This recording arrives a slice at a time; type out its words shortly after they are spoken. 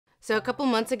So a couple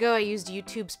months ago, I used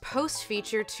YouTube's post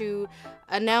feature to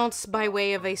announce by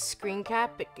way of a screen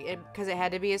cap, because it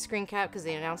had to be a screen cap because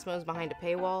the announcement was behind a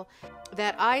paywall,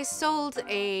 that I sold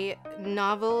a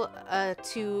novel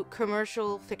to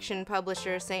commercial fiction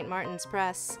publisher St. Martin's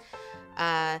Press,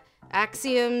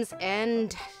 Axioms,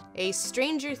 and a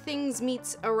Stranger Things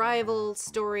meets Arrival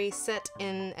story set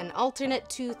in an alternate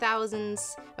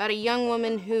 2000s about a young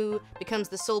woman who becomes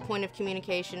the sole point of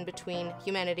communication between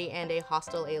humanity and a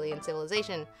hostile alien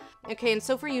civilization. Okay, and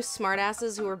so for you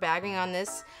smartasses who are bagging on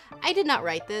this, I did not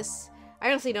write this. I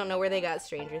honestly don't know where they got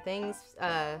Stranger Things.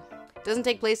 Doesn't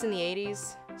take place in the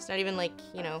 80s. It's not even like,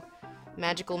 you know,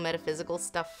 magical metaphysical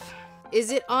stuff.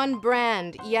 Is it on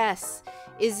brand? Yes.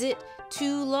 Is it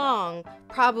too long?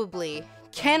 Probably.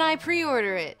 Can I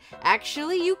pre-order it?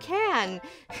 Actually, you can.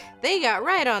 They got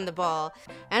right on the ball.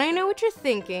 And I know what you're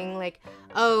thinking, like,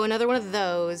 oh, another one of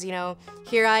those, you know,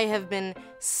 here I have been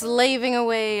slaving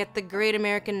away at the great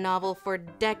American novel for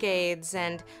decades,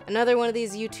 and another one of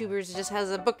these YouTubers just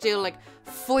has a book deal, like,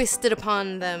 foisted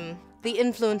upon them. The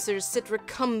influencers sit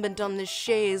recumbent on the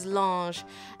chaise lounge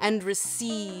and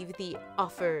receive the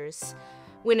offers.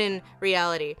 When in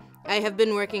reality, I have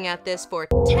been working at this for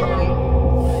 10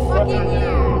 fucking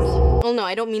years! Well, no,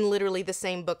 I don't mean literally the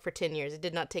same book for 10 years. It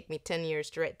did not take me 10 years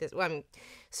to write this. Well, I mean,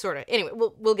 sorta. Anyway,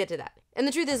 we'll get to that. And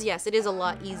the truth is, yes, it is a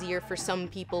lot easier for some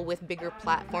people with bigger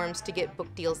platforms to get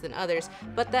book deals than others,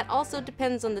 but that also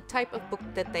depends on the type of book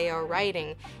that they are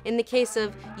writing. In the case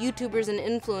of YouTubers and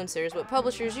influencers, what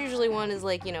publishers usually want is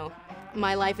like, you know,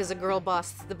 My Life as a Girl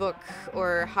Boss, the book,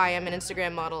 or Hi, I'm an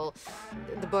Instagram model,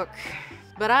 the book.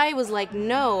 But I was like,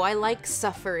 no, I like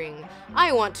suffering.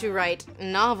 I want to write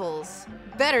novels.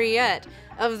 Better yet,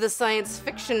 of the science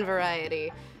fiction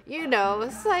variety. You know,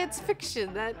 science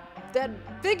fiction, that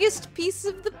biggest piece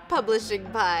of the publishing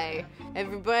pie.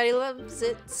 Everybody loves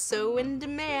it, so in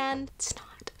demand. It's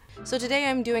not. So today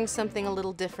I'm doing something a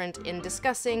little different in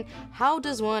discussing how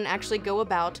does one actually go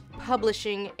about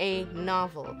publishing a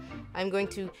novel. I'm going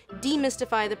to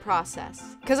demystify the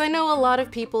process. Because I know a lot of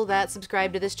people that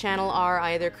subscribe to this channel are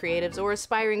either creatives or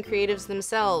aspiring creatives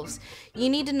themselves. You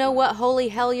need to know what holy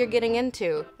hell you're getting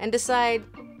into and decide,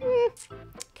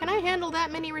 can I handle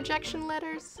that many rejection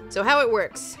letters? So how it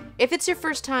works. If it's your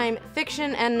first time,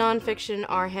 fiction and nonfiction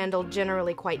are handled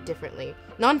generally quite differently.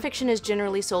 Nonfiction is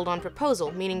generally sold on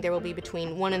proposal, meaning there will be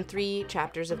between 1 and 3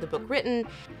 chapters of the book written,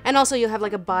 and also you'll have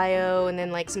like a bio and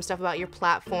then like some stuff about your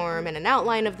platform and an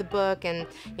outline of the book and,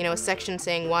 you know, a section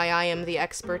saying why I am the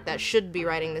expert that should be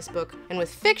writing this book. And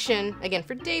with fiction, again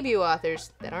for debut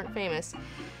authors that aren't famous,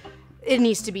 it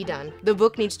needs to be done. The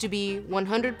book needs to be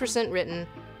 100% written.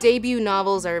 Debut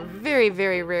novels are very,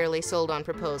 very rarely sold on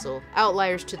proposal.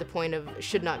 Outliers to the point of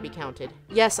should not be counted.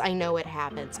 Yes, I know it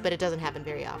happens, but it doesn't happen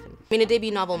very often. I mean, a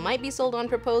debut novel might be sold on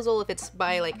proposal if it's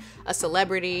by like a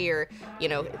celebrity or, you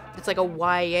know, it's like a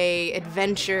YA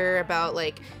adventure about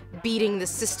like beating the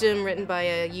system written by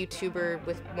a YouTuber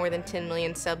with more than 10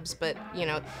 million subs, but, you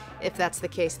know, if that's the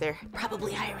case, they're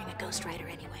probably hiring a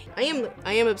ghostwriter anyway.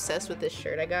 I am obsessed with this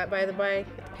shirt I got, by the way,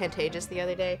 at Pantages the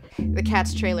other day. The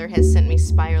Cats trailer has sent me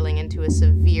spiraling into a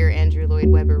severe Andrew Lloyd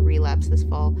Webber relapse this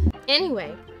fall.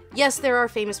 Anyway, yes, there are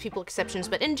famous people exceptions,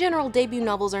 but in general, debut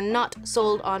novels are not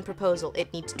sold on proposal.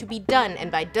 It needs to be done,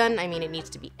 and by done, I mean it needs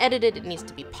to be edited, it needs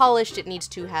to be polished, it needs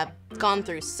to have gone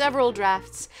through several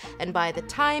drafts, and by the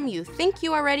time you think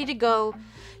you are ready to go,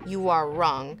 you are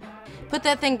wrong. Put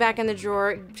that thing back in the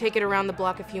drawer, take it around the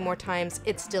block a few more times,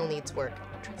 it still needs work.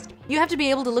 Trust me. You have to be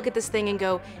able to look at this thing and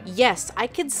go, yes, I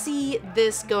could see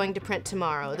this going to print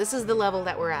tomorrow. This is the level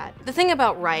that we're at. The thing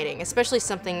about writing, especially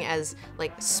something as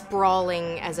like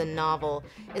sprawling as a novel,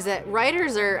 is that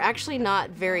writers are actually not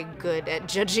very good at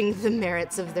judging the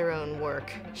merits of their own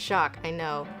work. Shock, I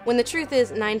know. When the truth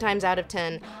is, 9 times out of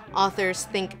 10, authors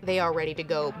think they are ready to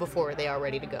go before they are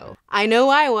ready to go. I know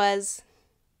I was.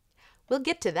 We'll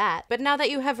get to that. But now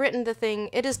that you have written the thing,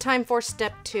 it is time for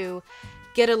step 2.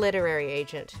 Get a literary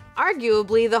agent.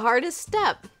 Arguably the hardest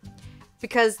step,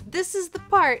 because this is the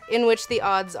part in which the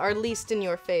odds are least in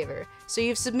your favor. So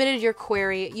you've submitted your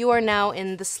query, you are now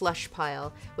in the slush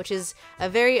pile, which is a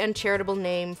very uncharitable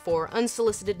name for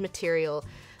unsolicited material,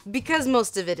 because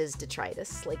most of it is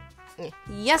detritus. Like,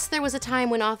 yes, there was a time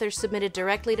when authors submitted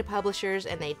directly to publishers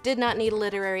and they did not need a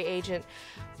literary agent.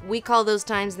 We call those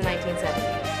times the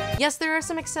 1970s. Yes, there are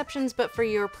some exceptions, but for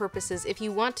your purposes, if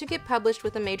you want to get published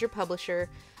with a major publisher,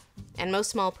 and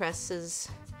most small presses,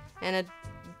 and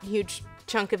a huge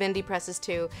chunk of indie presses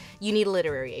too, you need a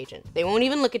literary agent. They won't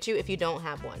even look at you if you don't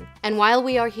have one. And while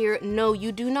we are here, no,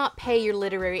 you do not pay your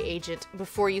literary agent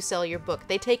before you sell your book.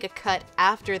 They take a cut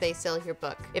after they sell your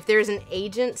book. If there's an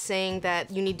agent saying that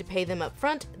you need to pay them up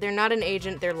front, they're not an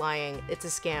agent, they're lying. It's a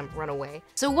scam, run away.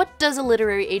 So what does a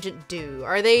literary agent do?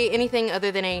 Are they anything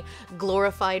other than a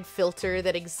glorified filter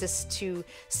that exists to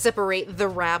separate the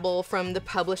rabble from the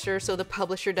publisher so the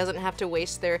publisher doesn't have to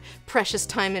waste their precious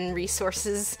time and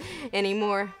resources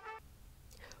anymore?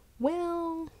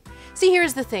 Well, see,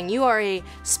 here's the thing. You are a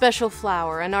special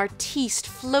flower, an artiste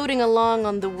floating along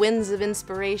on the winds of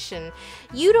inspiration.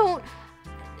 You don't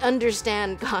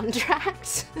understand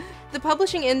contracts. The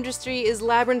publishing industry is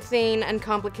labyrinthine and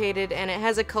complicated, and it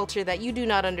has a culture that you do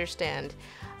not understand.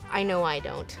 I know I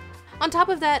don't. On top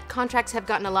of that, contracts have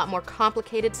gotten a lot more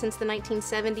complicated since the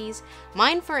 1970s.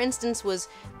 Mine, for instance, was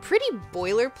pretty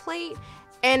boilerplate,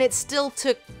 and it still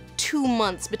took 2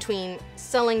 months between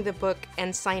selling the book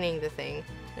and signing the thing.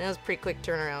 And that was a pretty quick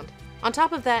turnaround. On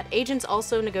top of that, agents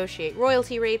also negotiate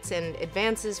royalty rates and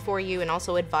advances for you and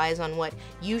also advise on what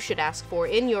you should ask for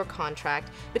in your contract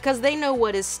because they know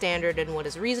what is standard and what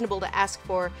is reasonable to ask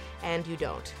for, and you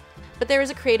don't. But there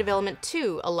is a creative element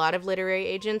too. A lot of literary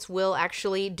agents will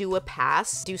actually do a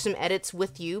pass, do some edits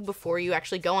with you before you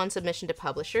actually go on submission to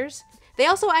publishers. They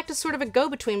also act as sort of a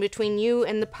go-between between you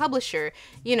and the publisher,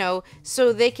 you know,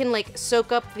 so they can like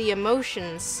soak up the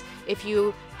emotions if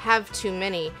you have too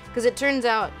many, because it turns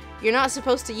out you're not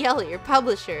supposed to yell at your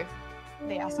publisher.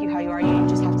 They ask you how you are, you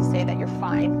just have to say that you're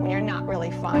fine when you're not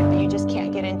really fine, but you just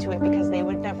can't get into it because they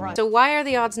would never. So why are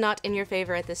the odds not in your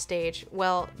favor at this stage?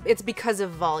 Well, it's because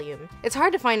of volume. It's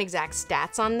hard to find exact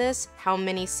stats on this, how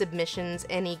many submissions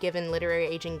any given literary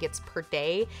agent gets per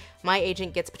day. My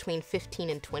agent gets between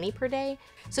 15 and 20 per day.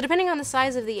 So depending on the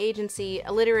size of the agency,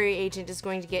 a literary agent is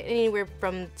going to get anywhere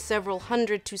from several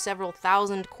hundred to several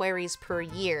thousand queries per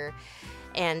year.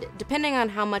 And depending on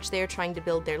how much they're trying to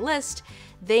build their list,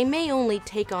 they may only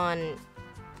take on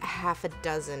half a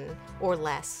dozen or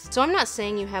less. So I'm not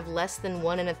saying you have less than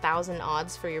 1 in 1,000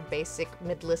 odds for your basic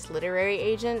mid-list literary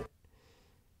agent.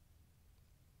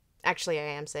 Actually, I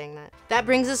am saying that. That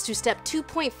brings us to step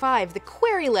 2.5, the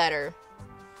query letter.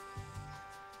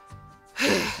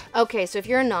 Okay, so if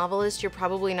you're a novelist, you're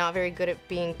probably not very good at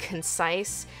being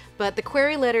concise, but the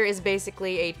query letter is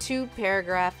basically a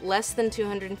 2-paragraph, less than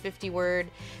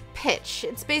 250-word pitch.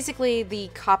 It's basically the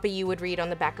copy you would read on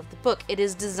the back of the book. It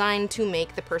is designed to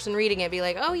make the person reading it be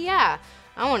like, oh yeah,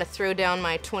 I want to throw down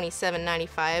my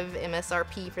 $27.95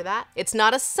 MSRP for that. It's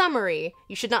not a summary.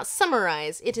 You should not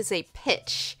summarize. It is a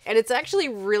pitch. And it's actually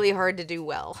really hard to do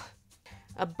well.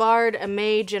 A bard, a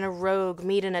mage, and a rogue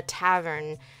meet in a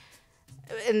tavern,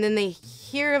 and then they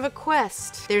hear of a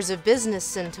quest. There's a business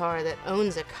centaur that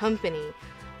owns a company,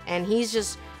 and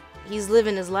he's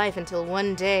living his life until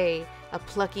one day a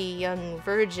plucky young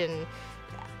virgin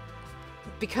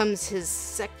becomes his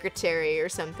secretary or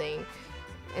something.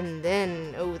 And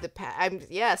then, oh,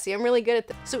 I'm really good at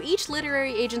that. So each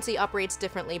literary agency operates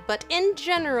differently, but in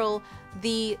general,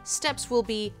 the steps will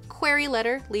be query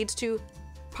letter leads to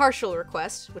partial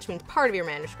request, which means part of your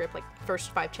manuscript, like first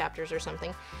 5 chapters or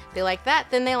something. If they like that,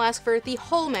 then they'll ask for the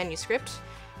whole manuscript,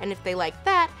 and if they like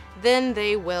that, then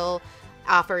they will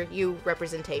offer you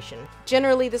representation.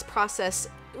 Generally, this process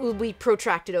will be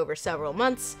protracted over several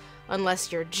months.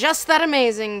 Unless you're just that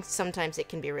amazing, sometimes it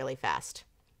can be really fast.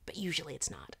 But usually it's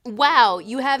not. Wow,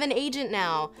 you have an agent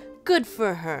now. Good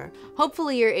for her.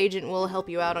 Hopefully your agent will help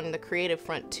you out on the creative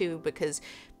front too, because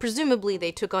presumably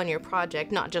they took on your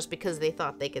project not just because they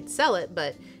thought they could sell it,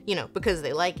 but, you know, because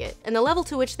they like it. And the level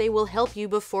to which they will help you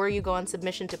before you go on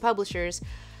submission to publishers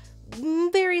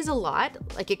varies a lot.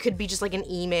 Like, it could be just like an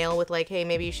email with like, hey,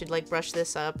 maybe you should like brush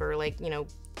this up, or like, you know,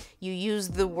 you use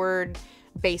the word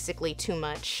basically too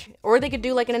much. Or they could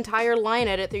do like an entire line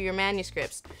edit through your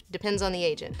manuscripts. Depends on the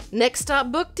agent. Next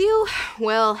stop, book deal?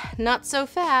 Well, not so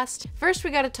fast. First, we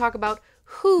gotta talk about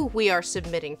who we are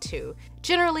submitting to.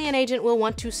 Generally, an agent will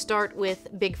want to start with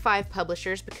Big 5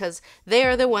 publishers because they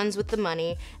are the ones with the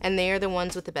money, and they are the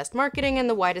ones with the best marketing and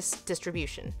the widest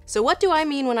distribution. So what do I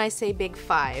mean when I say Big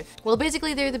 5? Well,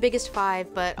 basically they're the biggest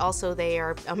 5, but also they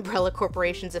are umbrella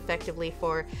corporations effectively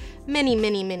for many,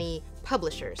 many, many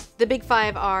publishers. The Big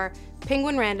 5 are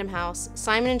Penguin Random House,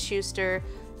 Simon & Schuster,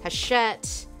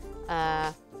 Hachette,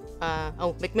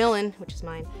 Macmillan, which is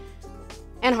mine,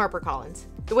 and HarperCollins.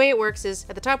 The way it works is,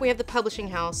 at the top we have the publishing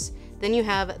house, then you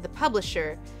have the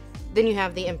publisher, then you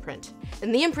have the imprint.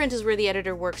 And the imprint is where the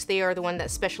editor works. They are the one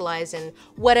that specialize in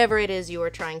whatever it is you are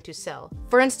trying to sell.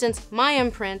 For instance, my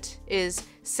imprint is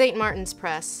St. Martin's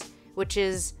Press, which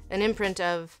is an imprint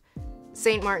of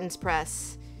St. Martin's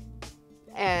Press,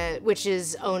 which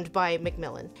is owned by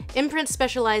Macmillan. Imprints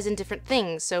specialize in different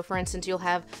things, so for instance you'll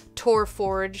have Tor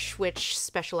Forge, which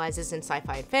specializes in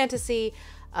sci-fi and fantasy.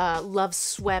 Love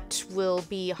Swept will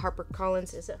be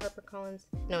HarperCollins. Is it HarperCollins?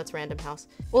 No, it's Random House.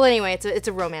 Well, anyway, it's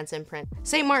a romance imprint.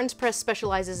 St. Martin's Press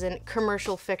specializes in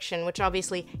commercial fiction, which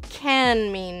obviously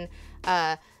can mean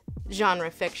genre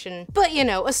fiction, but you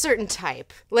know, a certain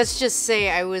type. Let's just say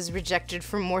I was rejected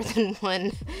from more than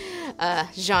one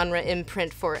genre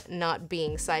imprint for not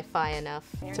being sci-fi enough.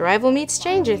 Survival meets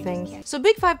Stranger Things. So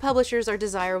Big Five publishers are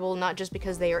desirable not just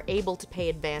because they are able to pay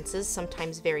advances,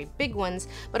 sometimes very big ones,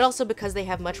 but also because they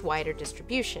have much wider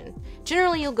distribution.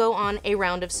 Generally, you'll go on a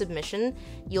round of submission,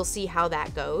 you'll see how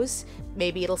that goes.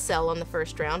 Maybe it'll sell on the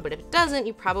first round, but if it doesn't,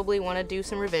 you probably want to do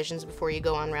some revisions before you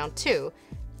go on round 2.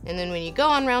 And then when you go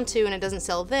on round 2 and it doesn't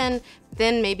sell then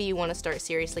maybe you want to start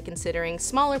seriously considering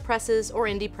smaller presses or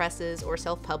indie presses or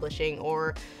self-publishing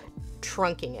or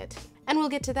trunking it. And we'll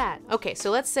get to that. Okay,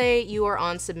 so let's say you are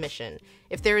on submission.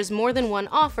 If there is more than one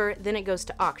offer, then it goes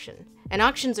to auction. And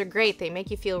auctions are great, they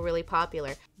make you feel really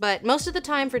popular. But most of the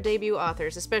time for debut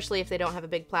authors, especially if they don't have a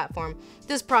big platform,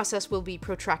 this process will be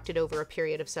protracted over a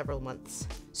period of several months.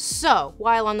 So,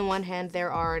 while on the one hand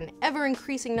there are an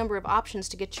ever-increasing number of options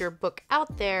to get your book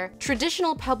out there,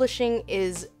 traditional publishing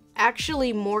is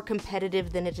actually more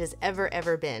competitive than it has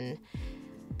ever been.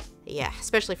 Yeah,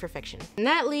 especially for fiction. And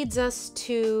that leads us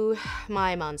to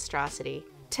my monstrosity.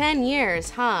 10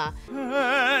 years, huh?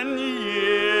 10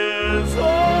 years old.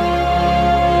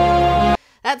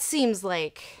 That seems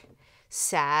like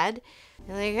sad.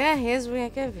 Like, here's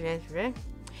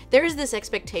there is this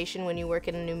expectation when you work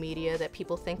in a new media that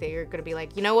people think that you're gonna be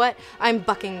like, you know what? I'm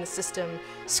bucking the system.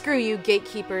 Screw you,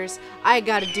 gatekeepers. I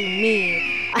gotta do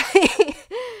me.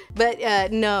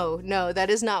 But no, that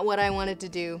is not what I wanted to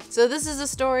do. So this is a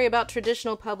story about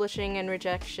traditional publishing and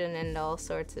rejection and all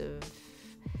sorts of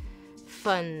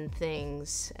fun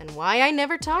things, and why I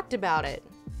never talked about it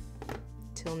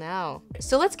till now.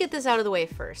 So let's get this out of the way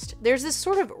first. There's this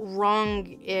sort of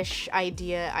wrong-ish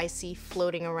idea I see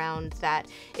floating around that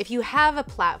if you have a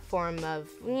platform of,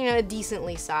 you know,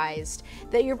 decently sized,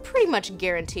 that you're pretty much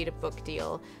guaranteed a book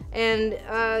deal. And,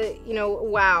 you know,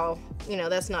 wow, you know,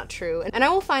 that's not true. And I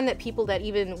will find that people that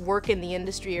even work in the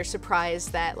industry are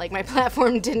surprised that, like, my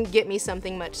platform didn't get me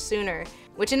something much sooner.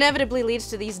 Which inevitably leads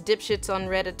to these dipshits on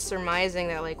Reddit surmising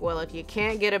that, like, well, if you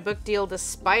can't get a book deal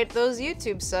despite those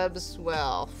YouTube subs,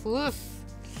 well, oof.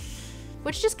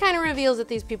 Which just kind of reveals that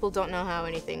these people don't know how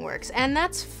anything works, and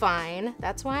that's fine.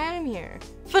 That's why I'm here.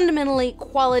 Fundamentally,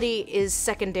 quality is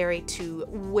secondary to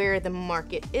where the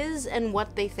market is and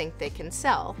what they think they can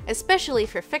sell, especially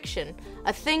for fiction,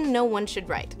 a thing no one should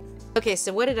write. Okay,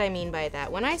 so what did I mean by that?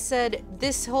 When I said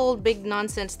this whole big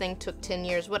nonsense thing took 10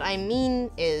 years, what I mean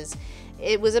is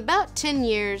it was about 10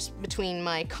 years between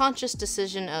my conscious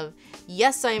decision of,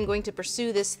 yes, I am going to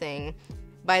pursue this thing.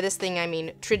 By this thing, I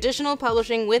mean traditional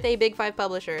publishing with a Big Five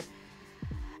publisher,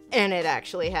 and it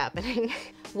actually happening.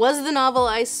 Was the novel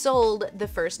I sold the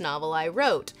first novel I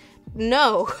wrote?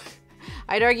 No.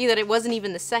 I'd argue that it wasn't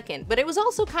even the second, but it was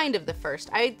also kind of the first.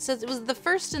 I said it was the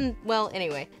first and, well,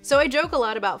 anyway. So I joke a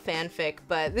lot about fanfic,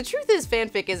 but the truth is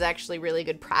fanfic is actually really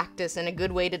good practice and a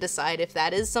good way to decide if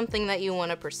that is something that you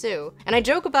want to pursue. And I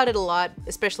joke about it a lot,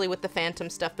 especially with the Phantom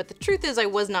stuff, but the truth is I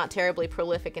was not terribly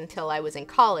prolific until I was in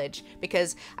college,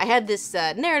 because I had this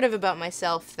narrative about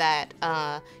myself that,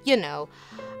 you know,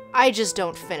 I just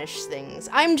don't finish things.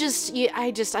 I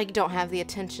don't have the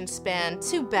attention span.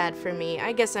 Too bad for me.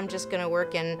 I guess I'm just gonna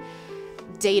work in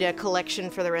data collection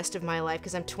for the rest of my life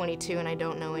because I'm 22 and I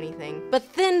don't know anything.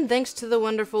 But then, thanks to the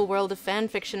wonderful world of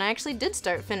fanfiction, I actually did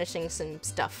start finishing some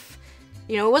stuff.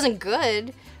 You know, it wasn't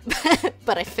good,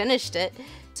 but I finished it.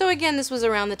 So again, this was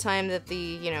around the time that the,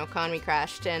 you know, economy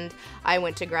crashed and I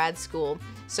went to grad school.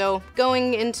 So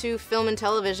going into film and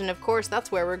television, of course,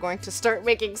 that's where we're going to start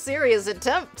making serious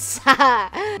attempts.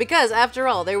 Because after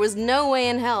all, there was no way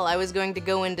in hell I was going to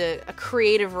go into a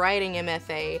creative writing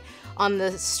MFA on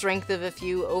the strength of a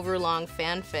few overlong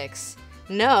fanfics.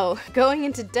 No, going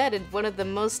into debt at one of the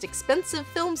most expensive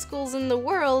film schools in the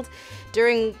world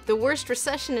during the worst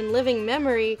recession in living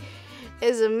memory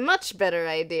is a much better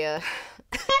idea.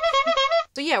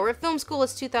 So yeah, we're at film school.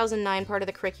 It's 2009. Part of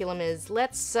the curriculum is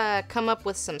let's come up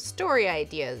with some story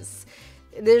ideas.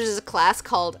 There's a class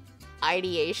called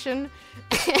ideation.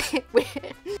 We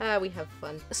have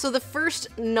fun. So the first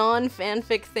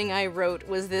non-fanfic thing I wrote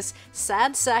was this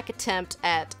sad sack attempt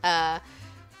at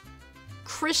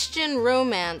Christian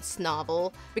romance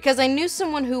novel because I knew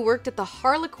someone who worked at the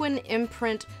Harlequin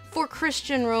imprint for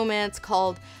Christian romance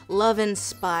called Love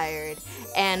Inspired,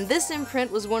 and this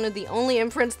imprint was one of the only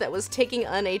imprints that was taking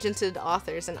unagented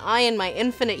authors, and I, in my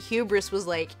infinite hubris, was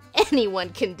like, anyone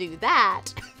can do that.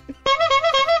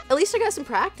 At least I got some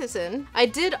practice in. I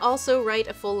did also write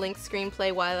a full-length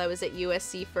screenplay while I was at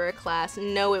USC for a class.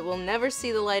 No, it will never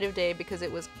see the light of day because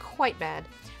it was quite bad.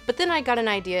 But then I got an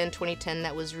idea in 2010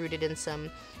 that was rooted in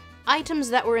some items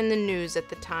that were in the news at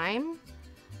the time.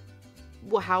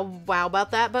 Well, how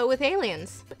about that, but with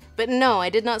aliens? But no, I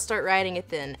did not start writing it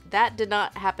then. That did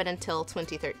not happen until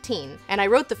 2013. And I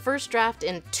wrote the first draft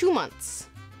in 2 months.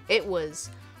 It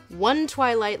was 1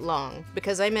 twilight long,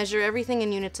 because I measure everything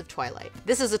in units of twilight.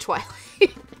 This is a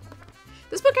twilight.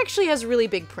 This book actually has really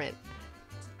big print.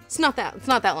 It's not that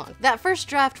long. That first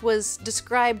draft was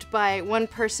described by one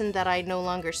person that I no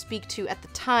longer speak to at the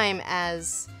time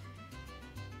as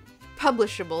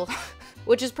publishable,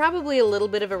 which is probably a little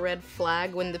bit of a red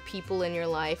flag when the people in your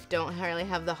life don't really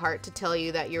have the heart to tell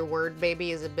you that your word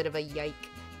baby is a bit of a yike.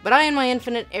 But I, in my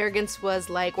infinite arrogance, was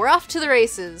like, we're off to the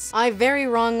races. I very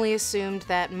wrongly assumed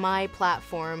that my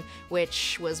platform,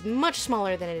 which was much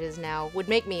smaller than it is now, would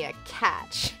make me a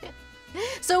catch.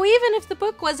 So even if the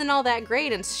book wasn't all that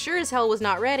great and sure as hell was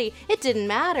not ready, it didn't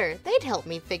matter. They'd help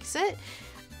me fix it.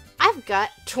 I've got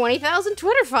 20,000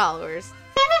 Twitter followers.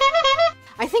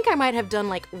 I think I might have done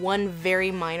like one very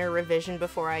minor revision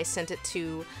before I sent it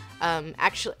to,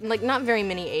 actually, like not very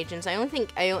many agents. I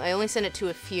only sent it to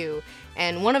a few,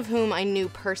 and one of whom I knew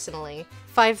personally.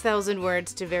 5,000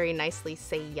 words to very nicely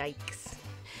say yikes.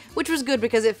 Which was good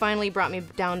because it finally brought me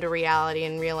down to reality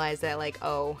and realized that like,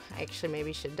 oh, I actually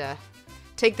maybe should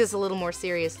take this a little more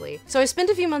seriously. So I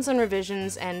spent a few months on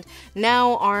revisions, and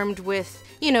now armed with,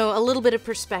 you know, a little bit of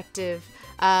perspective,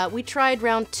 we tried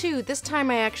round 2. This time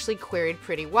I actually queried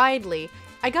pretty widely.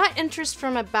 I got interest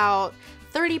from about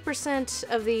 30%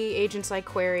 of the agents I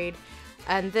queried,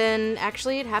 and then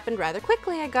actually it happened rather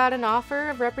quickly. I got an offer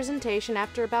of representation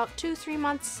after about 2-3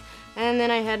 months, and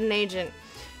then I had an agent.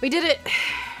 We did it.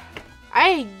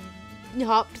 I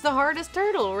hopped the hardest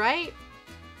hurdle, right?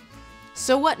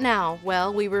 So what now?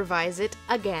 Well, we revise it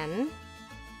again,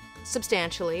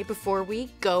 substantially, before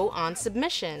we go on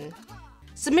submission.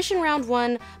 Submission round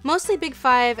 1, mostly Big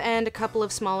 5 and a couple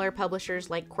of smaller publishers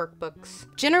like Quirk Books.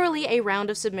 Generally, a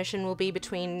round of submission will be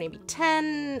between maybe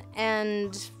 10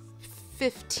 and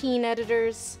 15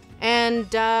 editors.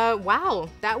 And, wow,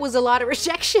 that was a lot of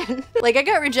rejection. Like, I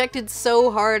got rejected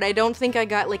so hard, I don't think I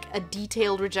got, like, a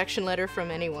detailed rejection letter from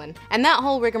anyone. And that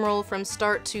whole rigmarole from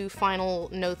start to final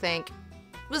no thank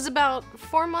was about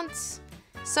 4 months.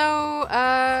 So,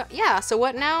 yeah, so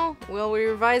what now? Well, we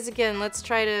revise again. Let's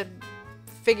try to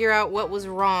figure out what was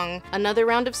wrong. Another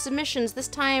round of submissions. This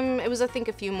time, it was, I think,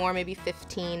 a few more, maybe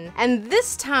 15. And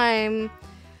this time,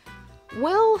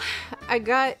 well, I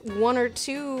got 1 or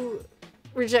 2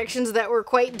 rejections that were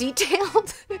quite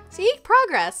detailed. See?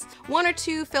 Progress. 1 or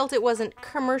 2 felt it wasn't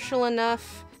commercial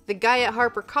enough. The guy at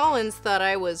HarperCollins thought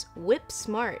I was whip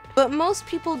smart. But most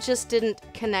people just didn't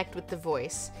connect with the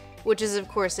voice, which is of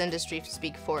course industry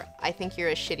speak for, I think you're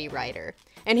a shitty writer.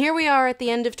 And here we are at the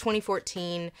end of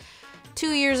 2014,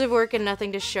 2 years of work and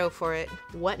nothing to show for it.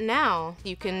 What now?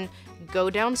 You can go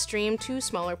downstream to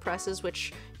smaller presses,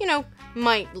 which, you know,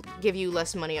 might give you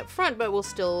less money up front, but will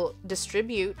still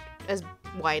distribute as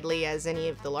widely as any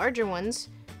of the larger ones.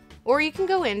 Or you can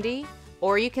go indie,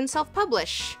 or you can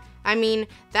self-publish. I mean,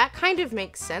 that kind of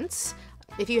makes sense.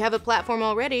 If you have a platform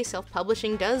already,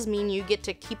 self-publishing does mean you get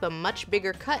to keep a much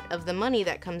bigger cut of the money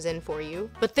that comes in for you.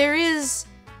 But there is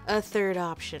a third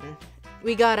option.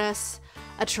 We got us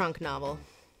a trunk novel.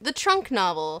 The trunk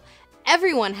novel.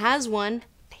 Everyone has one.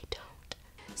 They don't.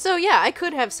 So yeah, I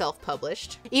could have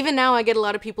self-published. Even now I get a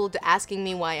lot of people asking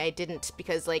me why I didn't,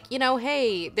 because like, you know,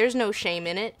 hey, there's no shame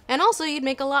in it. And also you'd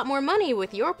make a lot more money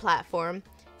with your platform.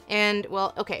 And,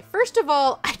 well, okay, first of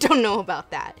all, I don't know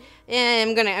about that.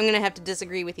 I'm gonna have to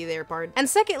disagree with you there, Bard. And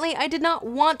secondly, I did not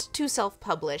want to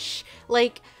self-publish.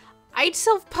 Like, I'd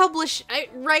self-publish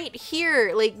right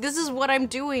here. Like, this is what I'm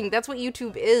doing. That's what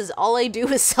YouTube is. All I do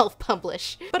is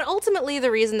self-publish. But ultimately,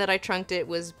 the reason that I trunked it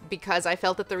was because I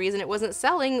felt that the reason it wasn't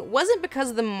selling wasn't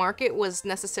because the market was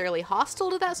necessarily hostile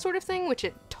to that sort of thing, which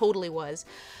it totally was,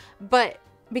 but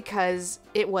because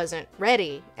it wasn't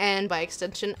ready, and by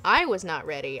extension, I was not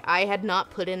ready. I had not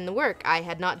put in the work. I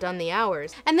had not done the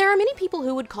hours. And there are many people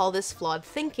who would call this flawed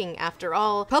thinking. After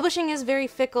all, publishing is very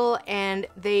fickle, and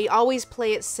they always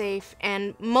play it safe,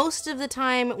 and most of the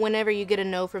time, whenever you get a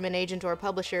no from an agent or a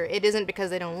publisher, it isn't because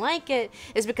they don't like it,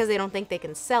 it's because they don't think they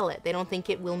can sell it. They don't think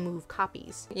it will move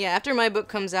copies. Yeah, after my book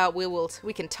comes out,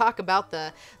 we can talk about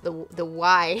the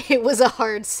why it was a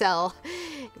hard sell,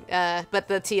 but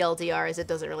the TLDR is it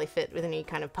doesn't really fit with any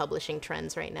kind of publishing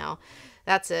trends right now.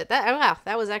 That's it. Wow,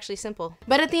 that was actually simple.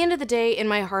 But at the end of the day, in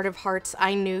my heart of hearts,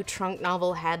 I knew Trunk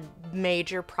Novel had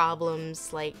major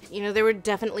problems. Like, you know, there were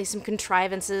definitely some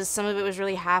contrivances. Some of it was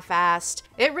really half-assed.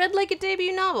 It read like a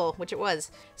debut novel, which it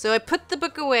was. So I put the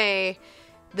book away.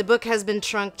 The book has been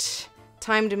trunked.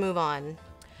 Time to move on.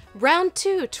 Round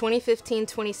 2,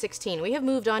 2015-2016. We have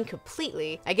moved on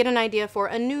completely. I get an idea for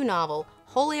a new novel,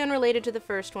 wholly unrelated to the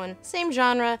first one. Same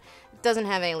genre, doesn't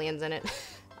have aliens in it.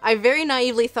 I very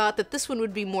naively thought that this one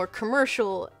would be more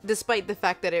commercial, despite the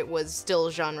fact that it was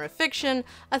still genre fiction,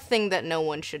 a thing that no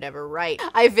one should ever write.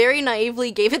 I very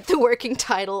naively gave it the working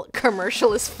title,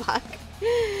 Commercial as Fuck,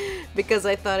 because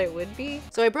I thought it would be.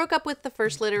 So I broke up with the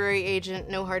first literary agent,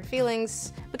 no hard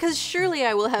feelings, because surely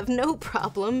I will have no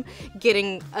problem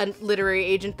getting a literary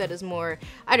agent that is more,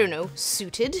 I don't know,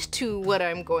 suited to what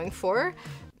I'm going for.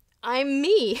 I'm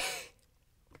me.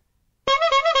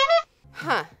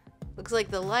 Huh. Looks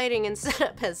like the lighting and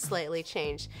setup has slightly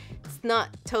changed. It's not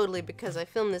totally because I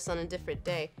filmed this on a different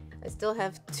day. I still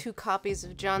have 2 copies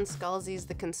of John Scalzi's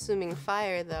The Consuming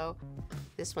Fire, though.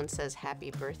 This one says happy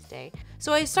birthday.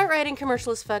 So I start writing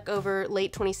Commercial as Fuck over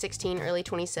late 2016, early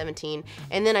 2017,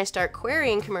 and then I start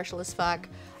querying Commercial as Fuck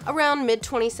around mid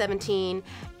 2017,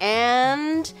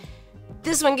 and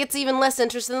this one gets even less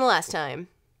interest than the last time.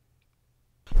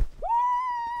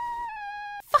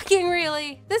 Fucking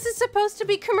really? This is supposed to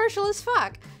be Commercial as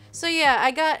Fuck. So yeah,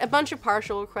 I got a bunch of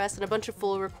partial requests and a bunch of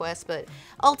full requests, but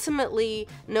ultimately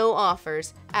no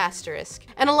offers, asterisk.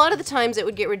 And a lot of the times it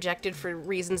would get rejected for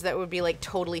reasons that would be like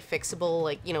totally fixable,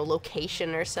 like, you know,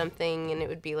 location or something, and it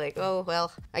would be like, oh,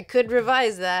 well, I could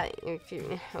revise that if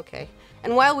you, okay.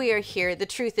 And while we are here, the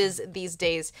truth is these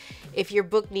days, if your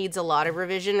book needs a lot of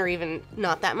revision or even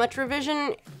not that much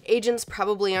revision, agents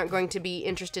probably aren't going to be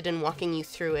interested in walking you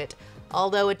through it.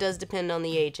 Although it does depend on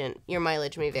the agent, your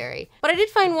mileage may vary. But I did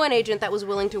find one agent that was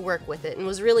willing to work with it and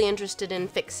was really interested in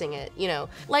fixing it, you know,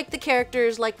 like the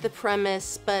characters, like the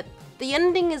premise, but the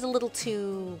ending is a little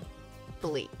too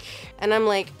bleak. And I'm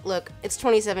like, look, it's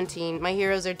 2017, my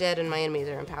heroes are dead and my enemies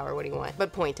are in power, what do you want?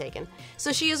 But point taken.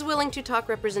 So she is willing to talk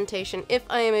representation if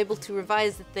I am able to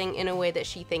revise the thing in a way that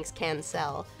she thinks can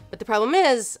sell. But the problem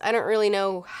is, I don't really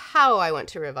know how I want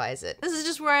to revise it. This is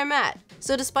just where I'm at.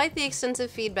 So despite the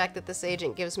extensive feedback that this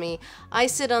agent gives me, I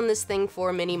sit on this thing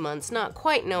for many months, not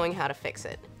quite knowing how to fix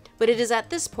it. But it is at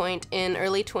this point, in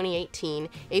early 2018,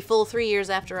 a full 3 years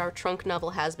after our trunk novel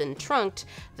has been trunked,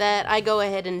 that I go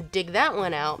ahead and dig that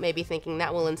one out, maybe thinking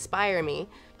that will inspire me.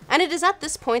 And it is at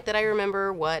this point that I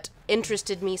remember what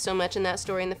interested me so much in that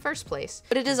story in the first place.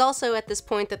 But it is also at this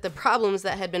point that the problems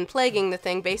that had been plaguing the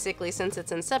thing basically since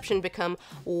its inception become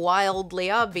wildly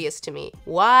obvious to me.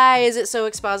 Why is it so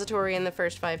expository in the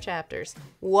first 5 chapters?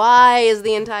 Why is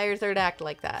the entire third act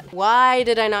like that? Why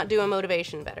did I not do a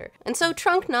motivation better? And so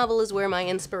trunk novel is where my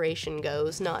inspiration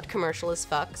goes, not Commercial as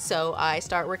Fuck, so I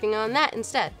start working on that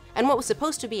instead. And what was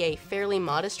supposed to be a fairly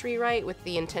modest rewrite with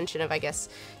the intention of, I guess,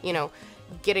 you know,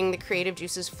 getting the creative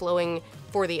juices flowing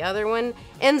for the other one,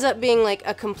 ends up being like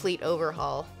a complete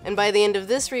overhaul. And by the end of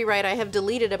this rewrite, I have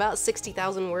deleted about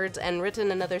 60,000 words and written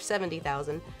another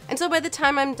 70,000. And so by the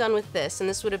time I'm done with this, and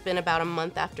this would have been about a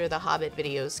month after the Hobbit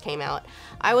videos came out,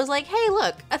 I was like, hey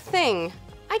look, a thing.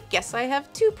 I guess I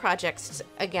have 2 projects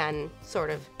again, sort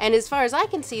of. And as far as I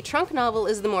can see, trunk novel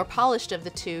is the more polished of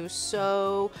the 2,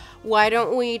 so why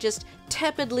don't we just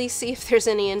tepidly see if there's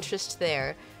any interest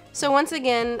there? So once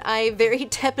again, I very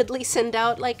tepidly send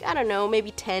out, like, I don't know,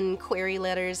 maybe 10 query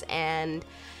letters and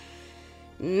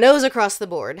no's across the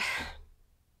board.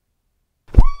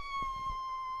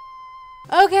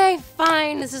 Okay,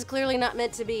 fine, this is clearly not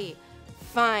meant to be.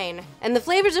 Fine. And the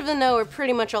flavors of the no are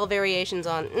pretty much all variations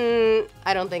on,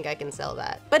 I don't think I can sell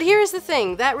that. But here's the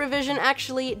thing, that revision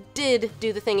actually did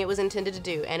do the thing it was intended to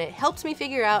do, and it helped me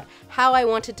figure out how I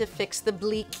wanted to fix the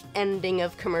bleak ending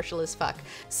of Commercial as Fuck.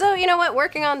 So you know what,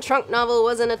 working on trunk novel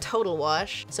wasn't a total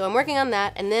wash. So I'm working on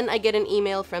that, and then I get an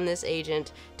email from this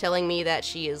agent telling me that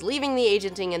she is leaving the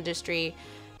agenting industry.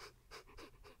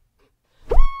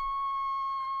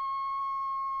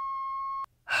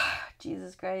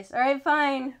 Jesus Christ. Alright,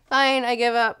 fine. Fine, I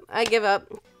give up. I give up.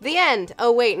 The end.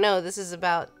 Oh wait, no, this is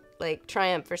about like,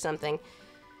 triumph or something.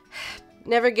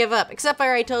 Never give up, except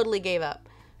for I totally gave up.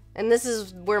 And this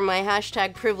is where my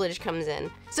hashtag privilege comes in.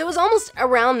 So it was almost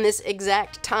around this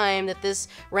exact time that this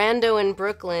rando in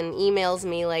Brooklyn emails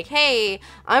me like, hey,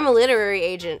 I'm a literary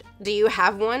agent. Do you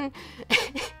have one?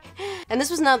 And this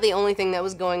was not the only thing that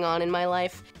was going on in my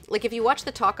life. Like, if you watch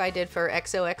the talk I did for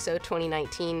XOXO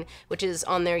 2019, which is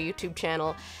on their YouTube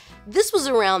channel, this was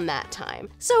around that time.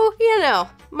 So, you know,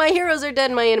 my heroes are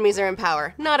dead, my enemies are in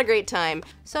power. Not a great time.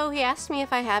 So he asked me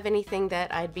if I have anything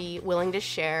that I'd be willing to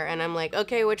share, and I'm like,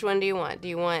 okay, which one do you want? Do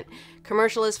you want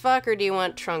commercial as fuck, or do you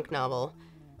want trunk novel?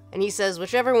 And he says,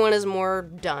 whichever one is more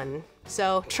done.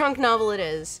 So, trunk novel it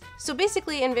is. So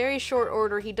basically, in very short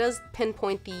order, he does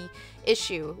pinpoint the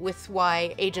issue with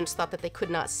why agents thought that they could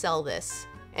not sell this.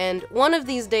 And one of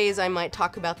these days I might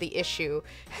talk about the issue.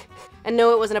 And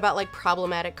no, it wasn't about like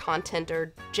problematic content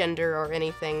or gender or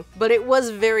anything, but it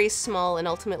was very small and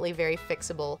ultimately very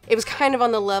fixable. It was kind of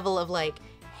on the level of like,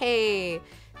 hey,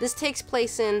 this takes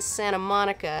place in Santa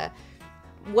Monica.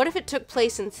 What if it took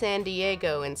place in San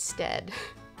Diego instead?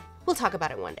 We'll talk about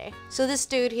it one day. So this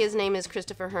dude, his name is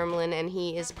Christopher Hermlin, and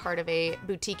he is part of a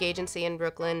boutique agency in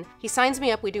Brooklyn. He signs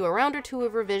me up, we do a round or two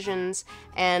of revisions,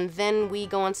 and then we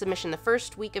go on submission the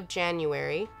first week of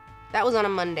January. That was on a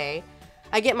Monday.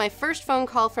 I get my first phone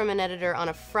call from an editor on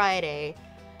a Friday,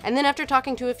 and then after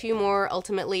talking to a few more,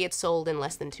 ultimately it's sold in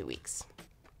less than 2 weeks.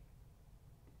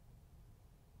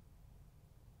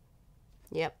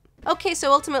 Yep. Okay,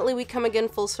 so ultimately we come again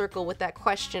full circle with that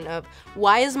question of,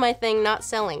 why is my thing not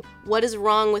selling? What is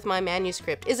wrong with my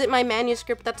manuscript? Is it my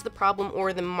manuscript that's the problem,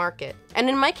 or the market? And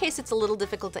in my case, it's a little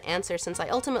difficult to answer since I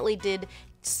ultimately did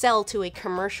sell to a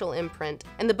commercial imprint,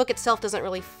 and the book itself doesn't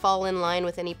really fall in line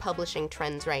with any publishing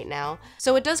trends right now.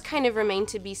 So it does kind of remain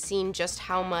to be seen just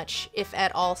how much, if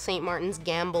at all, St. Martin's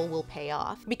gamble will pay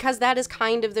off. Because that is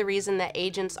kind of the reason that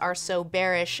agents are so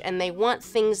bearish, and they want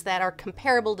things that are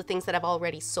comparable to things that have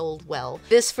already sold well.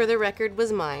 This, for the record,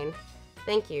 was mine.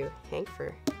 Thank you, Hank,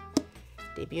 for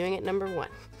debuting at #1.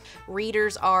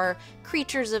 Readers are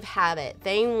creatures of habit.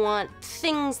 They want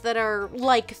things that are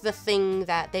like the thing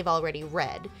that they've already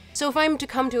read. So if I'm to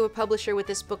come to a publisher with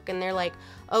this book and they're like,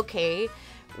 okay,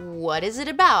 what is it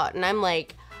about? And I'm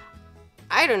like,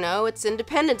 I don't know, it's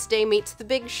Independence Day meets The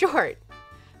Big Short.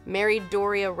 Mary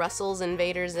Doria Russell's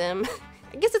Invader Zim.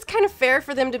 I guess it's kind of fair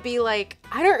for them to be like,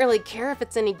 I don't really care if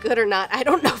it's any good or not. I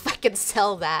don't know if I can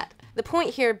sell that. The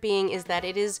point here being is that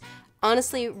it is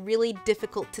honestly really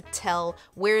difficult to tell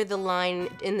where the line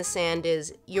in the sand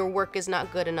is, your work is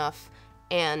not good enough,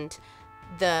 and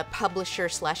the publisher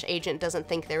 / agent doesn't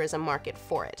think there is a market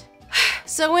for it.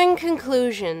 So in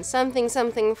conclusion, something,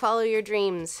 follow your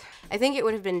dreams. I think it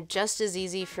would have been just as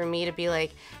easy for me to be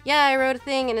like, yeah, I wrote a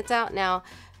thing and it's out now,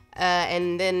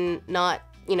 and then not,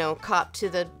 you know, cop to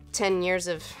the 10 years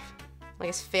of, I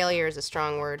guess failure is a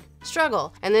strong word,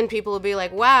 struggle. And then people will be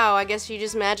like, wow, I guess you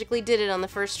just magically did it on the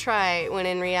first try, when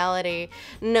in reality,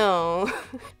 no.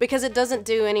 Because it doesn't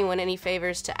do anyone any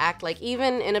favors to act like,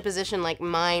 even in a position like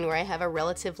mine where I have a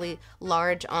relatively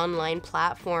large online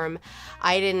platform,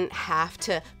 I didn't have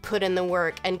to put in the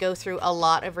work and go through a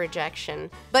lot of rejection.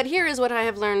 But here is what I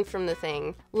have learned from the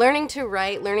thing. Learning to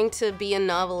write, learning to be a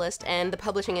novelist, and the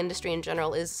publishing industry in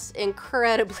general is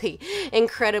incredibly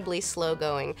slow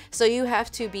going. So you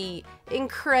have to be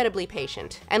incredibly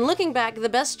patient. And looking back, the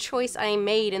best choice I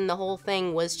made in the whole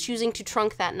thing was choosing to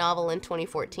trunk that novel in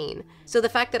 2014. So the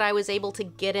fact that I was able to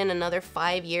get in another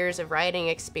 5 years of writing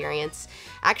experience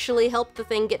actually helped the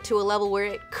thing get to a level where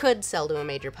it could sell to a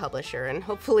major publisher, and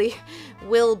hopefully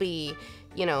will be,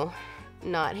 you know,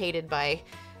 not hated by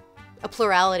a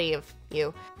plurality of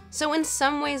you. So in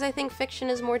some ways, I think fiction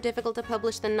is more difficult to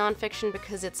publish than nonfiction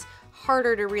because it's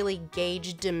harder to really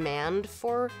gauge demand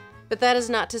for. But that is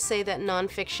not to say that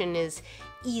nonfiction is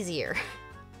easier.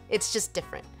 It's just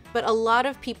different. But a lot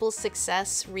of people's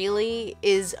success really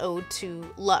is owed to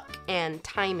luck and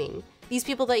timing. These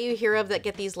people that you hear of that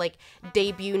get these like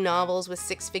debut novels with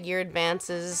 6-figure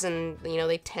advances and, you know,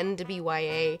 they tend to be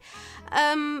YA,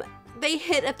 they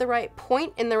hit at the right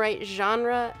point in the right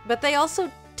genre, but they also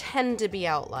tend to be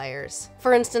outliers.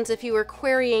 For instance, if you were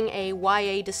querying a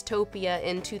YA dystopia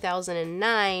in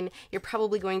 2009, you're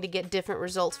probably going to get different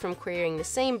results from querying the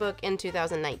same book in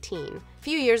 2019. A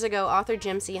few years ago, author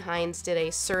Jim C. Hines did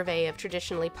a survey of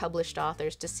traditionally published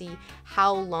authors to see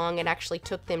how long it actually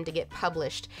took them to get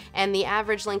published, and the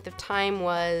average length of time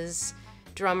was,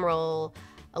 drumroll,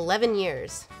 11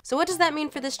 years. So what does that mean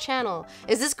for this channel?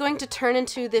 Is this going to turn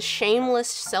into this shameless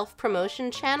self-promotion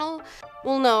channel?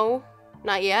 Well, no.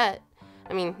 Not yet.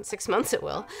 I mean, 6 months it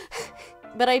will.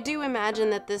 But I do imagine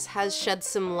that this has shed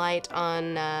some light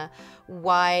on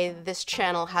why this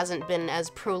channel hasn't been as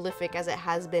prolific as it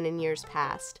has been in years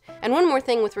past. And one more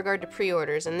thing with regard to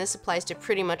pre-orders, and this applies to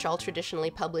pretty much all traditionally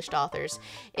published authors,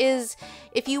 is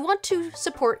if you want to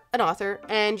support an author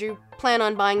and you plan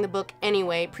on buying the book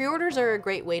anyway, pre-orders are a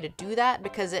great way to do that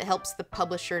because it helps the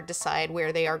publisher decide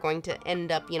where they are going to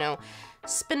end up, you know,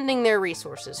 spending their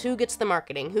resources. Who gets the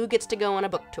marketing? Who gets to go on a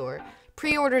book tour?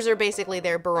 Pre-orders are basically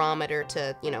their barometer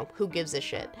to, you know, who gives a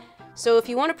shit. So if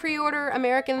you want to pre-order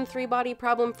American Three-Body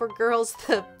Problem for Girls,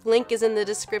 the link is in the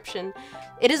description.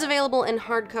 It is available in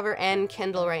hardcover and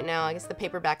Kindle right now. I guess the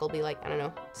paperback will be like, I don't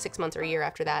know, 6 months or a year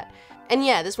after that. And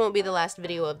yeah, this won't be the last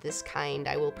video of this kind.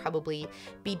 I will probably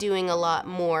be doing a lot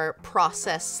more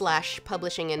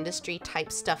process/publishing industry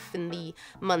type stuff in the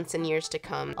months and years to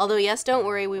come. Although yes, don't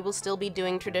worry, we will still be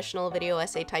doing traditional video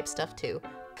essay type stuff too.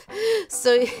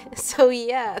 So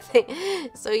yeah,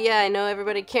 I know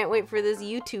everybody can't wait for this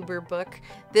YouTuber book.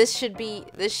 This should be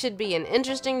an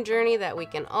interesting journey that we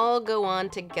can all go on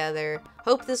together.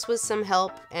 Hope this was some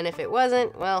help, and if it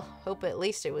wasn't, well, hope at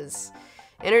least it was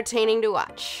entertaining to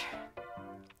watch.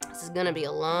 This is gonna be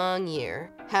a long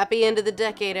year. Happy end of the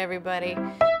decade, everybody.